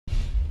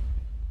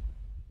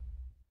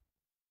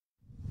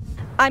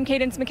I'm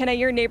Cadence McKenna,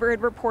 your neighborhood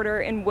reporter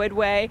in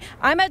Woodway.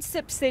 I'm at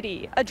Sip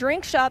City, a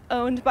drink shop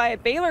owned by a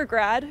Baylor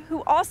grad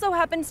who also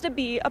happens to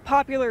be a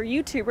popular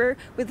YouTuber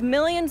with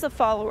millions of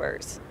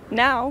followers.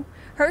 Now,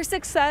 her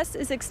success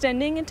is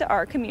extending into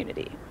our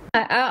community.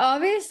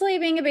 Obviously,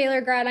 being a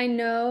Baylor grad, I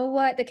know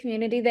what the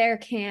community there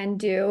can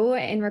do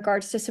in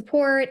regards to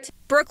support.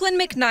 Brooklyn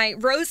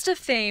McKnight rose to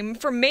fame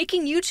for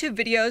making YouTube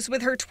videos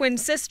with her twin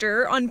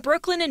sister on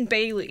Brooklyn and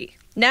Bailey.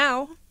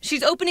 Now,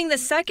 she's opening the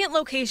second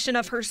location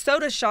of her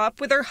soda shop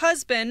with her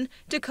husband,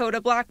 Dakota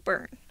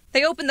Blackburn.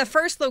 They opened the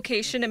first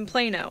location in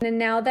Plano. And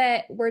now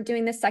that we're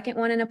doing the second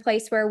one in a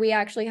place where we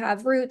actually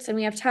have roots and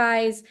we have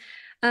ties,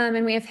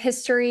 and we have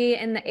history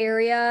in the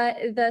area,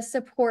 the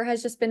support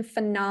has just been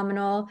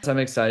phenomenal. I'm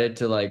excited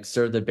to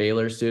serve the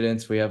Baylor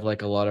students. We have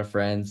a lot of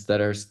friends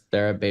that are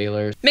there at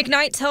Baylor.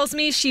 McKnight tells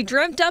me she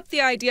dreamt up the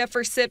idea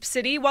for Sip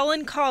City while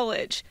in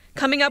college,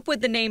 coming up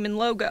with the name and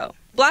logo.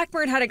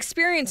 Blackburn had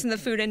experience in the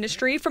food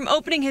industry from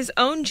opening his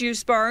own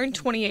juice bar in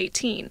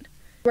 2018.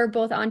 We're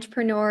both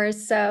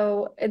entrepreneurs,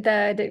 so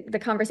the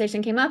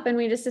conversation came up and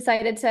we just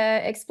decided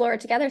to explore it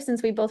together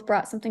since we both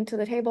brought something to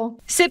the table.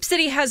 Sip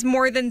City has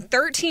more than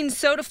 13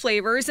 soda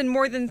flavors and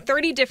more than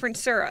 30 different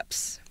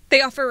syrups.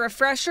 They offer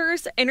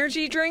refreshers,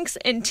 energy drinks,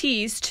 and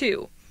teas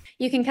too.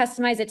 You can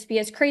customize it to be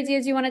as crazy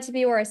as you want it to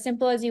be or as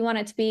simple as you want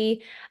it to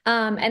be,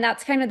 and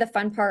that's kind of the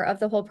fun part of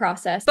the whole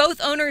process.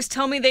 Both owners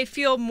tell me they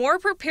feel more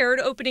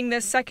prepared opening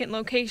this second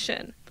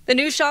location. The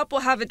new shop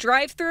will have a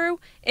drive-through,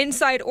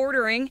 inside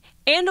ordering,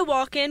 and a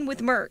walk-in with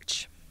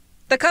merch.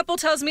 The couple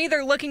tells me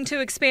they're looking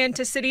to expand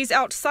to cities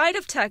outside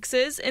of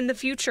Texas in the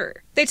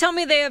future. They tell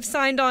me they have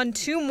signed on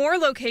 2 more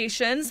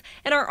locations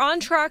and are on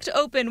track to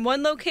open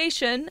 1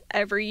 location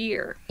every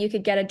year. You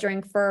could get a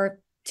drink for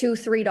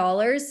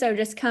 $2-3, so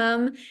just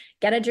come,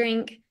 get a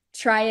drink,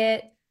 try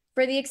it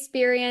for the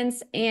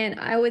experience, and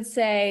I would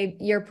say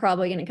you're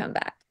probably going to come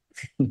back.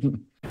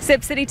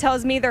 Sip City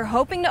tells me they're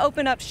hoping to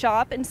open up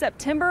shop in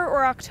September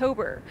or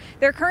October.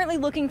 They're currently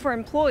looking for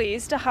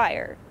employees to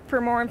hire.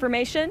 For more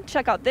information,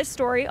 check out this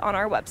story on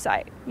our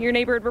website. Your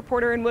neighborhood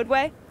reporter in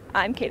Woodway,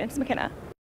 I'm Cadence McKenna.